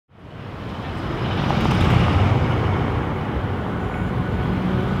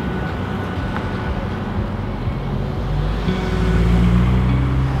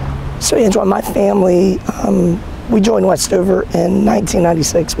So Angela, my family, we joined Westover in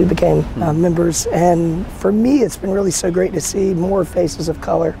 1996. We became members, and for me, it's been really so great to see more faces of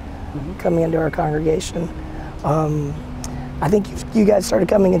color coming into our congregation. I think you guys started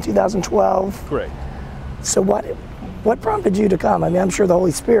coming in 2012. Correct. So what prompted you to come? I mean, I'm sure the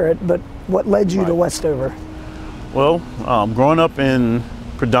Holy Spirit, but what led you to Westover? Well, growing up in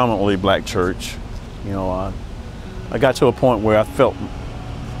predominantly black church, you know, I got to a point where I felt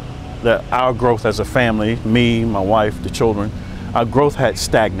that our growth as a family, me, my wife, the children, our growth had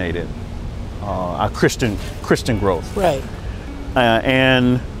stagnated. Our Christian growth. Right.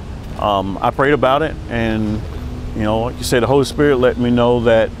 I prayed about it, and you know, like you said, the Holy Spirit let me know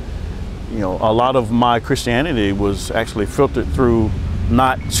that, you know, a lot of my Christianity was actually filtered through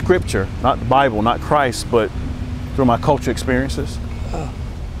not Scripture, not the Bible, not Christ, but through my culture experiences. Oh.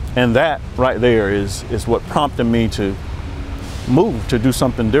 And that right there is what prompted me to move, to do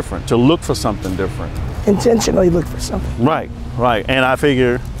something different, to look for something different. Intentionally look for something. Right. And I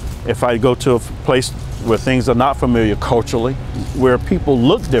figure if I go to a place where things are not familiar culturally, where people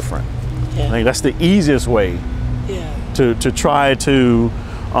look different, I think that's the easiest way to try to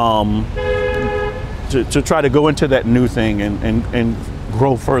try to go into that new thing and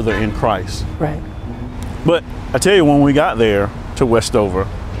grow further in Christ. Right. But I tell you, when we got there to Westover,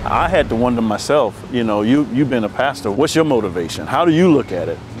 I had to wonder myself, you know, you've been a pastor, what's your motivation? How do you look at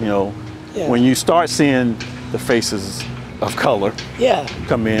it? You know, when you start seeing the faces of color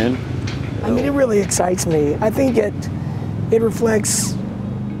come in. I mean, it really excites me. I think it reflects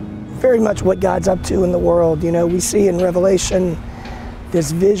very much what God's up to in the world. You know, we see in Revelation this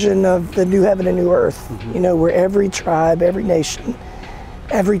vision of the new heaven and new earth, you know, where every tribe, every nation,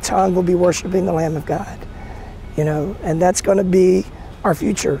 every tongue will be worshiping the Lamb of God, you know, and that's going to be our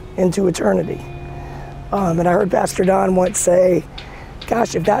future into eternity. And I heard Pastor Don once say,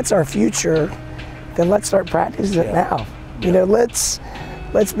 gosh, if that's our future, then let's start practicing it now. You know, let's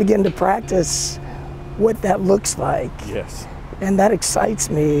begin to practice what that looks like. Yes. And that excites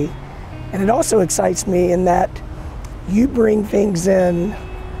me. And it also excites me in that you bring things in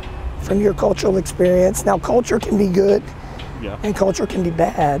from your cultural experience. Now, culture can be good and culture can be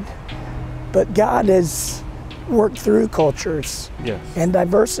bad, but God has worked through cultures and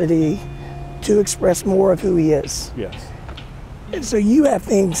diversity to express more of who He is. Yes. And so you have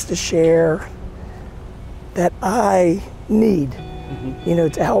things to share that I need, you know,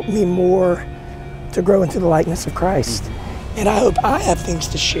 to help me more to grow into the likeness of Christ. And I hope I have things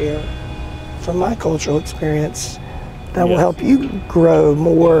to share from my cultural experience that will help you grow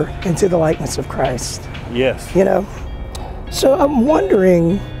more into the likeness of Christ. Yes. You know? So I'm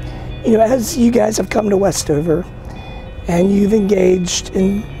wondering, you know, as you guys have come to Westover and you've engaged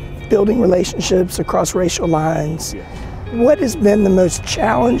in building relationships across racial lines, what has been the most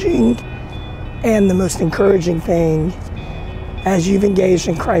challenging and the most encouraging thing as you've engaged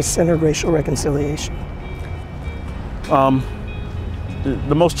in Christ-centered racial reconciliation?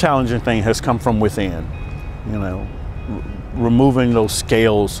 The most challenging thing has come from within, you know, removing those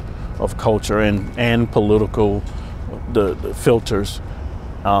scales of culture and political, the filters,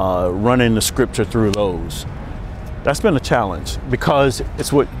 running the Scripture through those. That's been a challenge because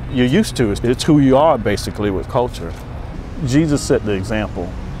it's what you're used to. It's who you are basically with culture. Jesus set the example.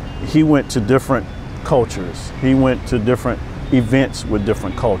 He went to different cultures. He went to different events with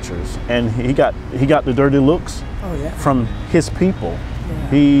different cultures, and he got the dirty looks from his people.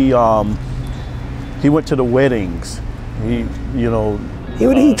 He went to the weddings. He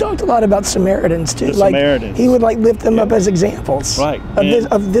talked a lot about Samaritans too. Samaritans. He would lift them up as examples. Right.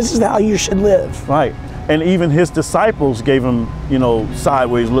 Of this is how you should live. Right. And even his disciples gave him, you know,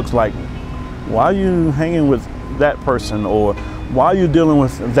 sideways looks like, why are you hanging with that person, or why are you dealing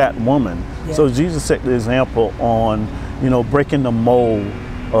with that woman? So Jesus set the example on, you know, breaking the mold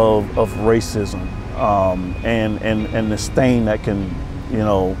of racism and the stain that can, you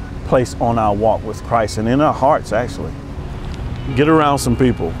know, place on our walk with Christ and in our hearts actually. Get around some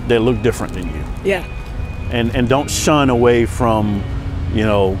people that look different than you. Yeah. And don't shun away from, you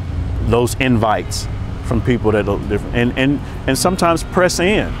know, those invites from people that look different. And sometimes press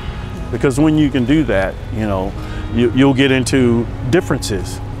in, because when you can do that, you know, you'll get into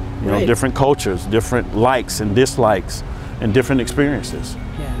differences, you know, different cultures, different likes and dislikes, and different experiences.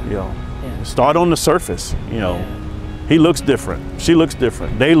 You know, start on the surface. You know, he looks different, she looks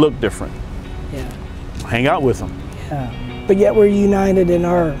different, they look different. Hang out with them. But yet we're united in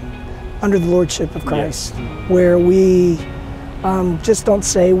under the Lordship of Christ, where we just don't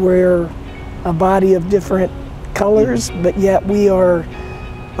say we're a body of different colors, but yet we are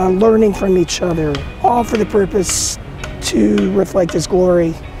learning from each other, all for the purpose to reflect His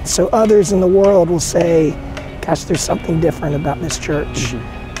glory So others in the world will say, gosh, there's something different about this church.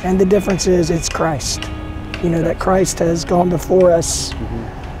 And the difference is it's Christ. You know, that Christ has gone before us,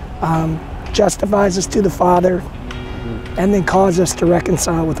 justifies us to the Father, and then calls us to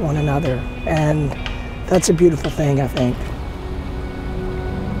reconcile with one another. And that's a beautiful thing, I think.